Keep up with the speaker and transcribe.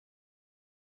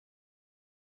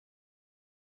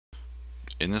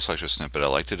In this lecture snippet, I'd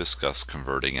like to discuss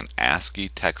converting an ASCII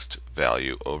text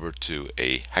value over to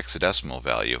a hexadecimal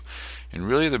value. And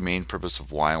really the main purpose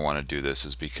of why I want to do this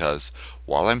is because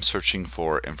while I'm searching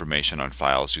for information on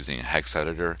files using a hex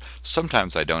editor,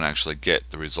 sometimes I don't actually get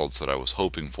the results that I was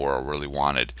hoping for or really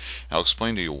wanted. And I'll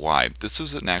explain to you why. This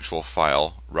is an actual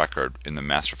file record in the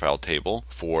master file table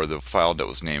for the file that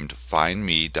was named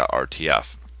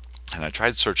findme.rtf. And I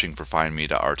tried searching for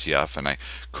findme.rtf and I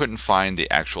couldn't find the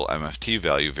actual MFT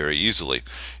value very easily.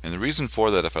 And the reason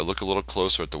for that, if I look a little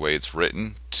closer at the way it's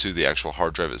written to the actual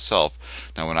hard drive itself,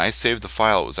 now when I saved the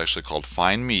file it was actually called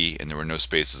findme and there were no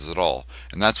spaces at all.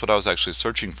 And that's what I was actually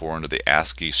searching for under the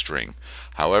ASCII string.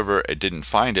 However, it didn't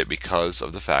find it because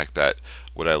of the fact that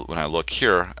when I look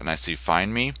here and I see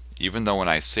findme, even though when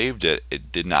I saved it,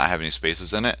 it did not have any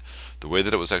spaces in it, the way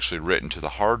that it was actually written to the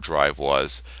hard drive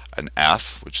was an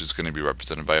F, which is going to be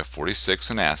represented by a 46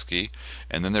 in ASCII,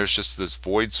 and then there's just this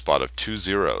void spot of 2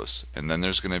 zeros, and then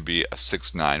there's going to be a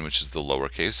 69, which is the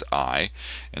lowercase I,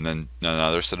 and then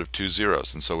another set of 2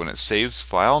 zeros. And so when it saves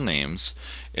file names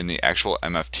in the actual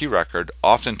MFT record,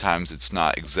 oftentimes it's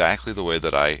not exactly the way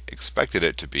that I expected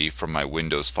it to be from my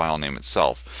Windows file name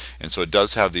itself. And so it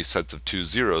does have these sets of 2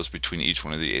 zeros between each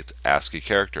one of the ASCII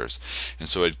characters. And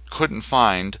so it couldn't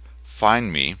find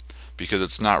me because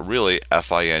it's not really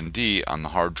FIND on the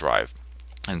hard drive.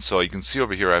 And so you can see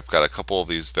over here I've got a couple of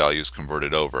these values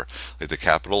converted over. Like the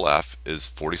capital F is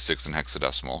 46 in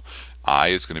hexadecimal, I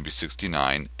is going to be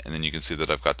 69, and then you can see that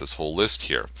I've got this whole list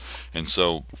here. And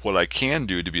so what I can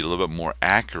do to be a little bit more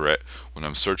accurate when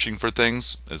I'm searching for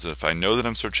things is if I know that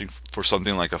I'm searching for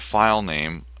something like a file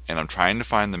name and I'm trying to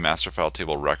find the master file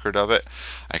table record of it,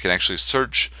 I can actually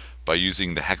search by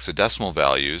using the hexadecimal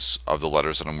values of the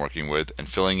letters that I'm working with and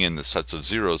filling in the sets of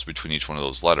zeros between each one of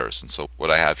those letters. And so what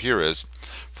I have here is,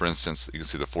 for instance, you can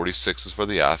see the 46 is for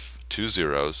the F, 2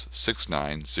 zeros,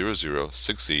 69, 00,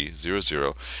 6E,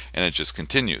 00, and it just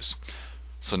continues.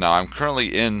 So now I'm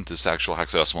currently in this actual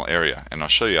hexadecimal area, and I'll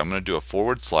show you. I'm going to do a /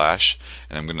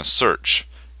 and I'm going to search.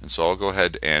 And so I'll go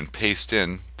ahead and paste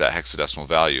in that hexadecimal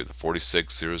value, the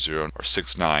 46, 00, or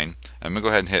 69, and I'm going to go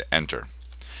ahead and hit enter.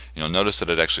 You'll notice that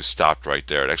it actually stopped right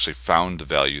there. It actually found the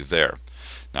value there.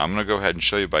 Now I'm going to go ahead and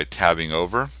show you by tabbing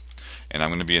over, and I'm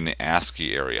going to be in the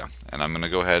ASCII area. And I'm going to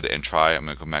go ahead and try, I'm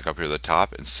going to go back up here to the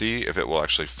top and see if it will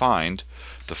actually find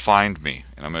the find me.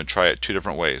 And I'm going to try it two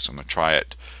different ways. I'm going to try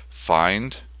it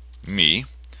find me,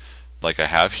 like I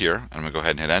have here, and I'm going to go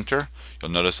ahead and hit enter.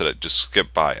 You'll notice that it just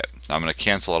skipped by it. Now I'm going to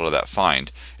cancel out of that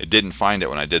find. It didn't find it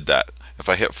when I did that. If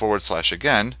I hit /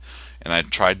 again, and I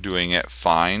tried doing it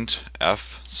find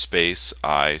F space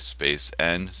I space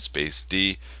N space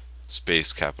D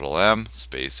space capital M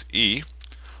space E,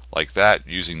 like that,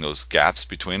 using those gaps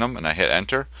between them, and I hit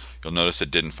enter, you'll notice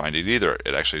it didn't find it either.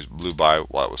 It actually blew by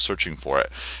while it was searching for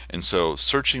it. And so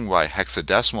searching by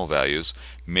hexadecimal values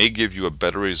may give you a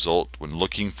better result when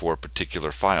looking for a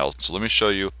particular file. So let me show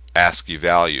you ASCII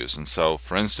values. And so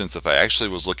for instance, if I actually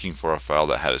was looking for a file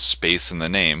that had a space in the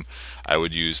name, I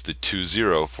would use the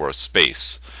 20 for a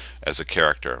space as a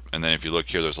character. And then if you look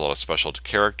here, there's a lot of special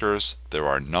characters, there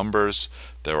are numbers,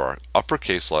 there are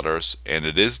uppercase letters, and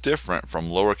it is different from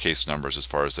lowercase numbers as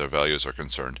far as their values are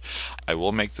concerned. I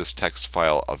will make this text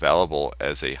file available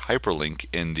as a hyperlink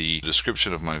in the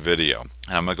description of my video.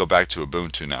 And I'm going to go back to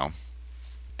Ubuntu now.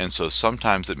 And so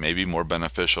sometimes it may be more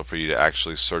beneficial for you to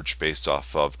actually search based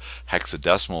off of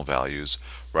hexadecimal values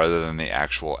rather than the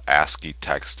actual ASCII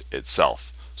text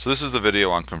itself. So this is the video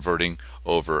on converting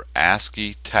over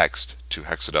ASCII text to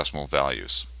hexadecimal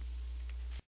values.